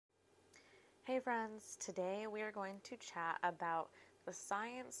Hey friends, today we are going to chat about the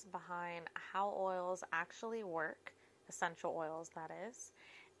science behind how oils actually work, essential oils that is,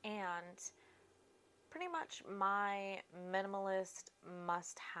 and pretty much my minimalist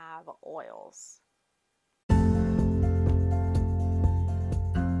must-have oils.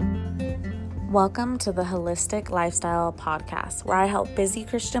 Welcome to the Holistic Lifestyle Podcast, where I help busy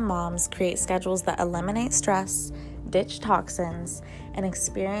Christian moms create schedules that eliminate stress, ditch toxins, and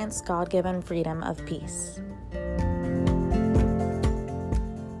experience God-given freedom of peace.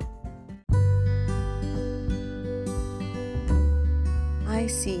 I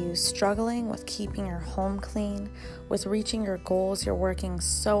see you struggling with keeping your home clean, with reaching your goals you're working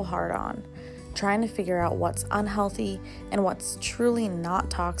so hard on, trying to figure out what's unhealthy and what's truly not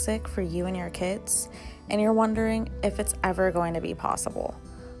toxic for you and your kids, and you're wondering if it's ever going to be possible,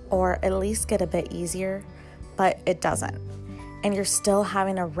 or at least get a bit easier, but it doesn't. And you're still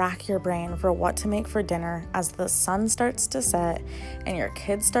having to rack your brain for what to make for dinner as the sun starts to set and your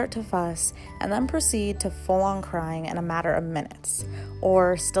kids start to fuss and then proceed to full-on crying in a matter of minutes,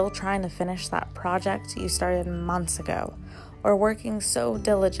 or still trying to finish that project you started months ago, or working so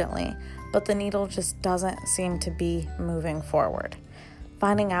diligently, but the needle just doesn't seem to be moving forward.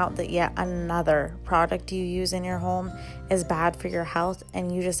 Finding out that yet another product you use in your home is bad for your health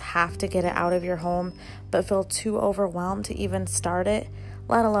and you just have to get it out of your home but feel too overwhelmed to even start it,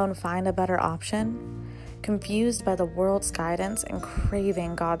 let alone find a better option. Confused by the world's guidance and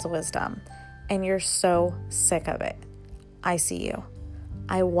craving God's wisdom, and you're so sick of it. I see you.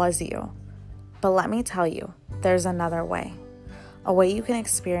 I was you. But let me tell you, there's another way. A way you can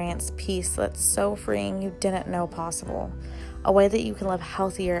experience peace that's so freeing you didn't know possible. A way that you can live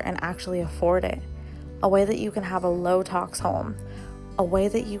healthier and actually afford it. A way that you can have a low-tox home. A way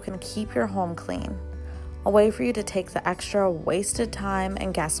that you can keep your home clean. A way for you to take the extra wasted time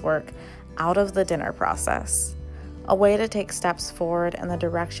and guesswork out of the dinner process. A way to take steps forward in the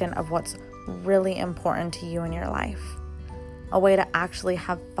direction of what's really important to you in your life. A way to actually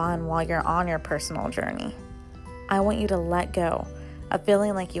have fun while you're on your personal journey. I want you to let go of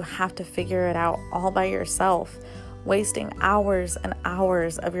feeling like you have to figure it out all by yourself, wasting hours and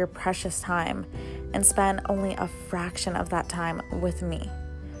hours of your precious time, and spend only a fraction of that time with me.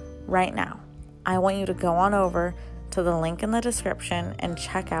 Right now, I want you to go on over to the link in the description and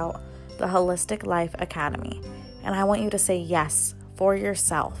check out the Holistic Life Academy. And I want you to say yes for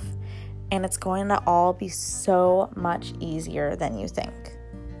yourself. And it's going to all be so much easier than you think.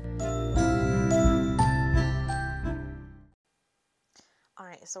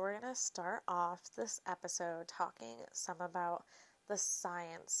 Alright, so we're going to start off this episode talking some about the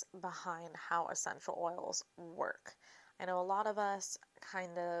science behind how essential oils work. I know a lot of us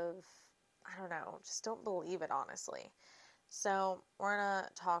just don't believe it, honestly. So we're going to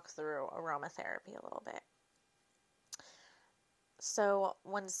talk through aromatherapy a little bit. So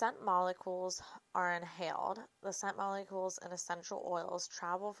when scent molecules are inhaled, the scent molecules in essential oils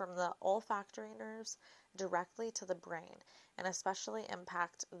travel from the olfactory nerves directly to the brain and especially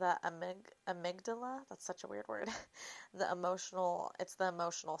impact the amygdala. That's such a weird word. It's the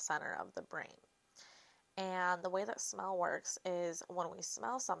emotional center of the brain. And the way that smell works is when we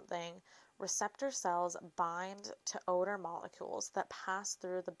smell something, receptor cells bind to odor molecules that pass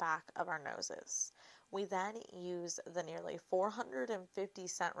through the back of our noses. We then use the nearly 450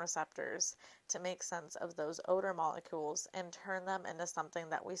 scent receptors to make sense of those odor molecules and turn them into something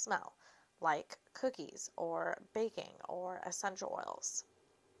that we smell, like cookies or baking or essential oils.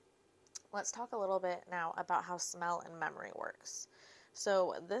 Let's talk a little bit now about how smell and memory works.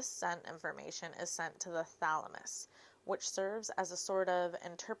 So this scent information is sent to the thalamus, which serves as a sort of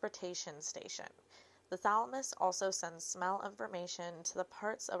interpretation station. The thalamus also sends smell information to the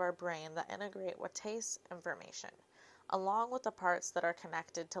parts of our brain that integrate with taste information, along with the parts that are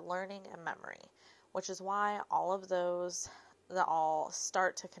connected to learning and memory, which is why all of those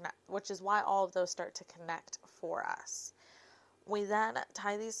start to connect for us. We then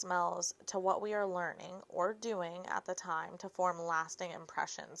tie these smells to what we are learning or doing at the time to form lasting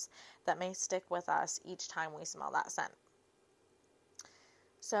impressions that may stick with us each time we smell that scent.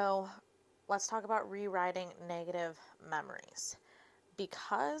 So let's talk about rewriting negative memories.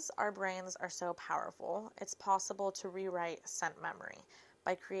 Because our brains are so powerful, it's possible to rewrite scent memory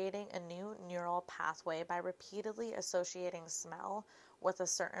by creating a new neural pathway by repeatedly associating smell with a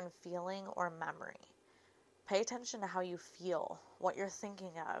certain feeling or memory. Pay attention to how you feel, what you're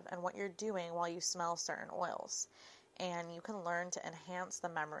thinking of, and what you're doing while you smell certain oils. And you can learn to enhance the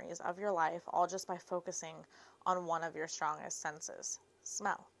memories of your life all just by focusing on one of your strongest senses,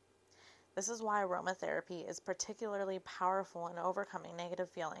 smell. This is why aromatherapy is particularly powerful in overcoming negative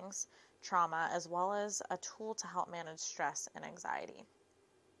feelings, trauma, as well as a tool to help manage stress and anxiety.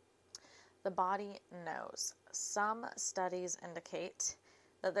 The body knows. Some studies indicate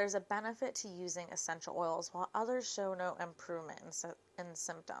that there's a benefit to using essential oils, while others show no improvement in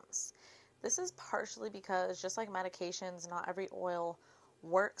symptoms. This is partially because, just like medications, not every oil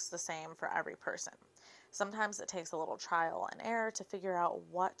works the same for every person. Sometimes it takes a little trial and error to figure out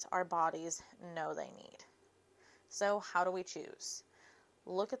what our bodies know they need. So how do we choose?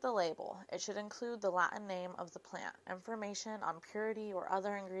 Look at the label. It should include the Latin name of the plant, information on purity or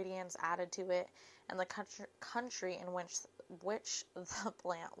other ingredients added to it, and the country in which the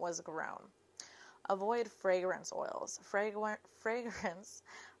plant was grown. Avoid fragrance oils. Fragrance,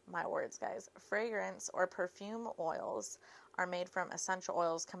 my words, guys. Fragrance or perfume oils are made from essential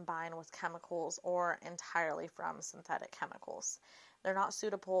oils combined with chemicals or entirely from synthetic chemicals. They're not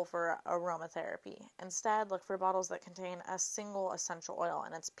suitable for aromatherapy. Instead, look for bottles that contain a single essential oil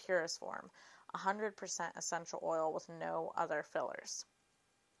in its purest form, 100% essential oil with no other fillers.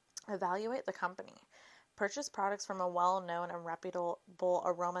 Evaluate the company. Purchase products from a well-known and reputable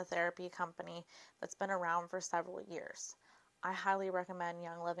aromatherapy company that's been around for several years. I highly recommend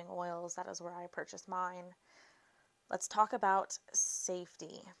Young Living Oils. That is where I purchased mine. Let's talk about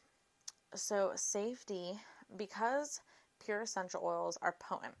safety. So safety, because pure essential oils are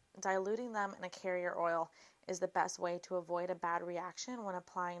potent, diluting them in a carrier oil is the best way to avoid a bad reaction when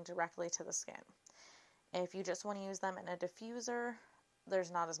applying directly to the skin. If you just want to use them in a diffuser,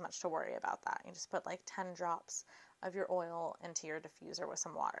 there's not as much to worry about that. You just put like 10 drops of your oil into your diffuser with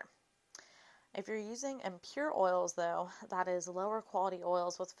some water. If you're using impure oils, though, that is lower quality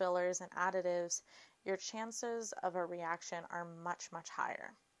oils with fillers and additives, your chances of a reaction are much, much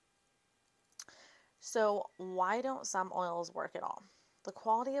higher. So why don't some oils work at all? The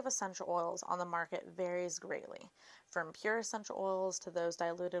quality of essential oils on the market varies greatly, from pure essential oils to those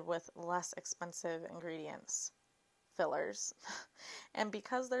diluted with less expensive ingredients, fillers. And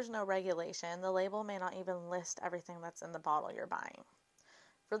because there's no regulation, the label may not even list everything that's in the bottle you're buying.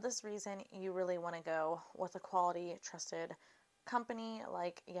 For this reason, you really want to go with a quality, trusted company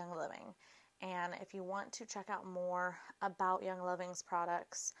like Young Living. And if you want to check out more about Young Living's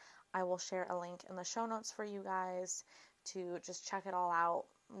products, I will share a link in the show notes for you guys to just check it all out.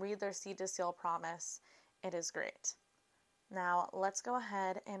 Read their seed to seal promise. It is great. Now, let's go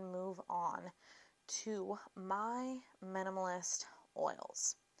ahead and move on to my minimalist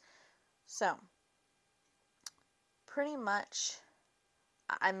oils. So, pretty much,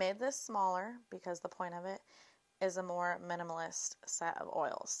 I made this smaller because the point of it is a more minimalist set of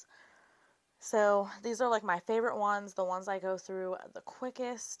oils. So these are like my favorite ones, the ones I go through the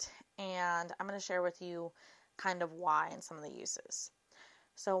quickest, and I'm going to share with you kind of why and some of the uses.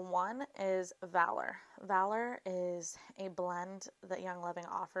 So one is Valor. Valor is a blend that Young Living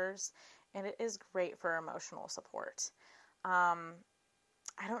offers, and it is great for emotional support. I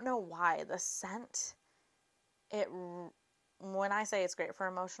don't know why. The scent, when I say it's great for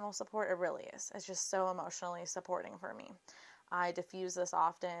emotional support, it really is. It's just so emotionally supporting for me. I diffuse this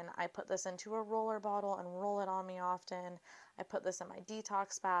often. I put this into a roller bottle and roll it on me often. I put this in my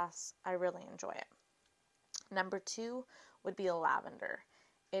detox baths. I really enjoy it. Number 2 would be lavender.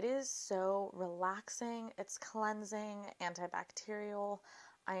 It is so relaxing. It's cleansing, antibacterial.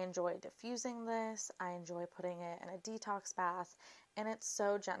 I enjoy diffusing this. I enjoy putting it in a detox bath, and it's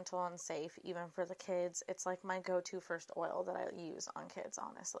so gentle and safe even for the kids. It's like my go-to first oil that I use on kids,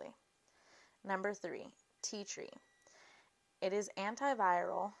 honestly. Number 3, tea tree. It is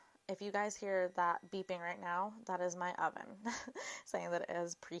antiviral. If you guys hear that beeping right now, that is my oven saying that it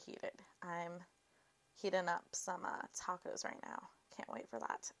is preheated. I'm heating up some tacos right now. Can't wait for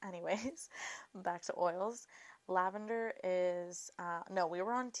that. Anyways, back to oils. Lavender is, no, we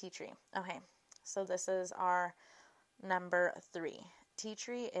were on tea tree. Okay, so this is our number 3. Tea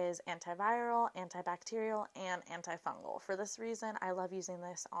tree is antiviral, antibacterial, and antifungal. For this reason, I love using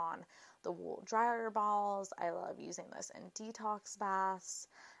this on the wool dryer balls. I love using this in detox baths,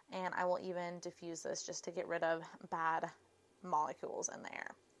 and I will even diffuse this just to get rid of bad molecules in the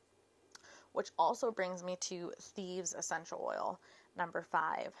air. Which also brings me to Thieves Essential Oil, number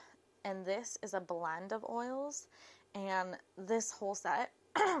 5. And this is a blend of oils, and this whole set,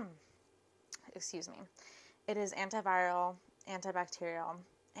 excuse me, it is antiviral, antibacterial,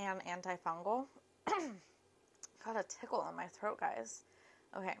 and antifungal. Got a tickle in my throat, guys.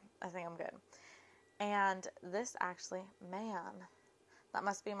 Okay, I think I'm good. And this actually, man, that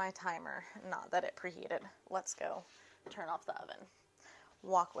must be my timer, not that it preheated. Let's go turn off the oven.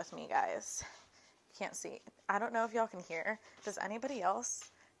 Walk with me, guys. Can't see. I don't know if y'all can hear. Does anybody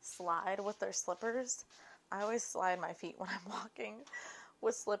else slide with their slippers. I always slide my feet when I'm walking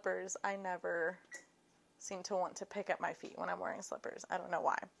with slippers. I never seem to want to pick up my feet when I'm wearing slippers. I don't know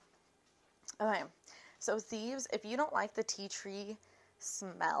why. Okay, so Thieves, if you don't like the tea tree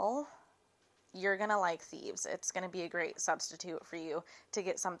smell, you're going to like Thieves. It's going to be a great substitute for you to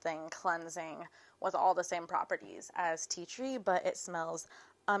get something cleansing with all the same properties as tea tree, but it smells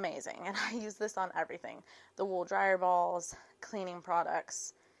amazing. And I use this on everything. The wool dryer balls, cleaning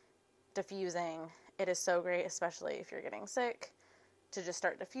products, diffusing. It is so great, especially if you're getting sick, to just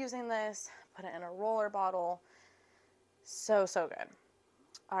start diffusing this, put it in a roller bottle. So good.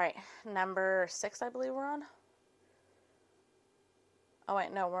 All right, number 6, I believe we're on. Oh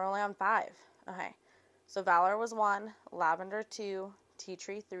wait, no, we're only on 5. Okay, so Valor was 1, Lavender 2, Tea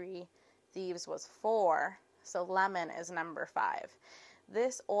Tree 3, Thieves was 4, so Lemon is number 5.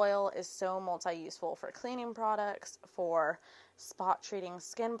 This oil is so multi-useful for cleaning products, for spot treating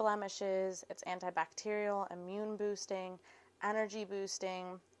skin blemishes. It's antibacterial, immune boosting, energy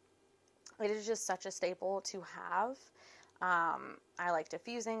boosting. It is just such a staple to have. I like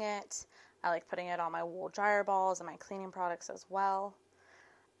diffusing it. I like putting it on my wool dryer balls and my cleaning products as well.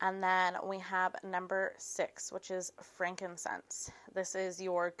 And then we have number 6, which is frankincense. This is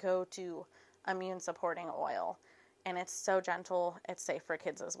your go-to immune supporting oil. And it's so gentle. It's safe for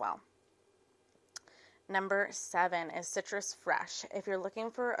kids as well. Number 7 is Citrus Fresh. If you're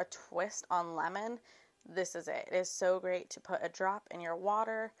looking for a twist on lemon, this is it. It is so great to put a drop in your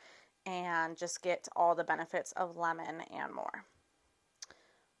water and just get all the benefits of lemon and more.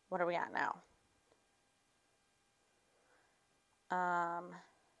 What are we at now?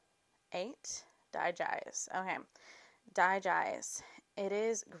 8, Digize. Okay, Digize. It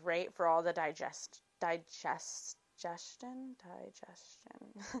is great for all the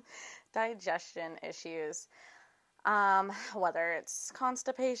digestion issues. Whether it's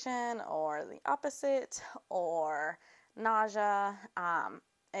constipation or the opposite, or nausea,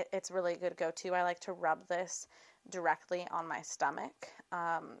 it's really a good go-to. I like to rub this directly on my stomach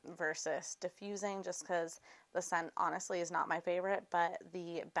versus diffusing, just because the scent honestly is not my favorite, but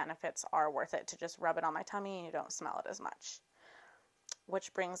the benefits are worth it to just rub it on my tummy and you don't smell it as much.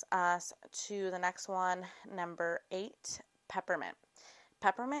 Which brings us to the next one, number 8, peppermint.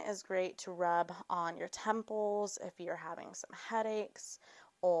 Peppermint is great to rub on your temples if you're having some headaches,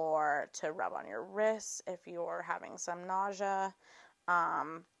 or to rub on your wrists if you're having some nausea.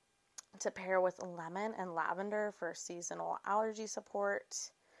 To pair with lemon and lavender for seasonal allergy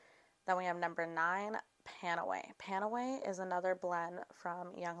support. Then we have number 9, Panaway. Panaway is another blend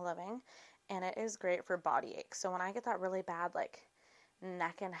from Young Living, and it is great for body aches. So when I get that really bad, like,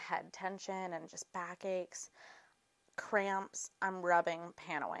 neck and head tension and just backaches, cramps, I'm rubbing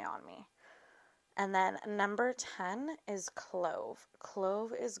Panaway on me. And then number 10 is clove.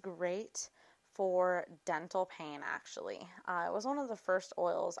 Clove is great for dental pain, actually. It was one of the first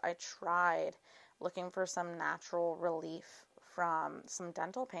oils I tried looking for some natural relief from some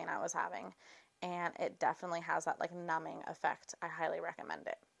dental pain I was having, and it definitely has that like numbing effect. I highly recommend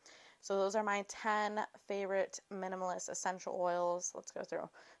it. So those are my 10 favorite minimalist essential oils. Let's go through.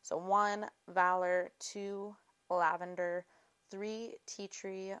 So 1, Valor, 2, Lavender, 3, Tea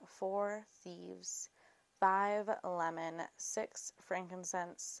Tree, 4, Thieves, 5, Lemon, 6,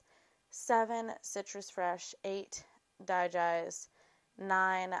 Frankincense, 7, Citrus Fresh, 8, Digize,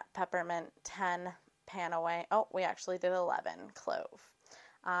 9, Peppermint, 10, Panaway. Oh, we actually did 11, Clove.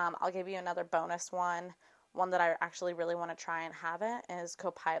 I'll give you another bonus one. One that I actually really want to try and have it is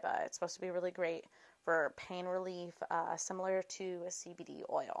Copaiba. It's supposed to be really great for pain relief, similar to a CBD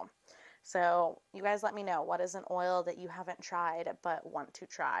oil. So you guys let me know, what is an oil that you haven't tried but want to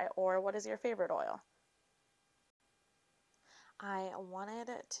try, or what is your favorite oil? I wanted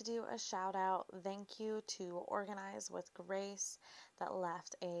to do a shout out. Thank you to Organize with Grace that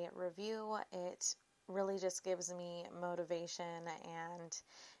left a review. It really just gives me motivation and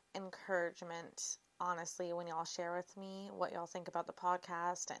encouragement, honestly, when y'all share with me what y'all think about the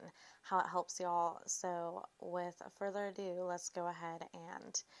podcast and how it helps y'all. So with further ado, let's go ahead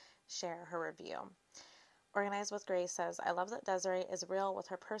and share her review. Organize with Grace says, I love that Desiree is real with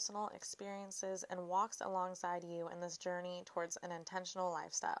her personal experiences and walks alongside you in this journey towards an intentional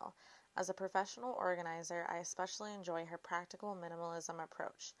lifestyle. As a professional organizer, I especially enjoy her practical minimalism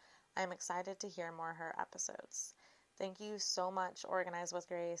approach. I am excited to hear more of her episodes. Thank you so much, Organize with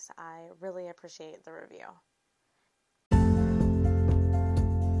Grace. I really appreciate the review.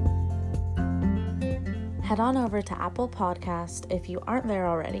 Head on over to Apple Podcast if you aren't there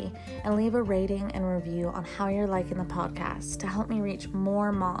already, and leave a rating and review on how you're liking the podcast to help me reach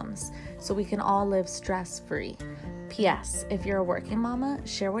more moms so we can all live stress-free. P.S. If you're a working mama,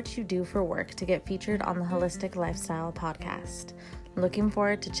 share what you do for work to get featured on the Holistic Lifestyle podcast. Looking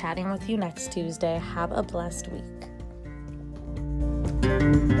forward to chatting with you next Tuesday. Have a blessed week.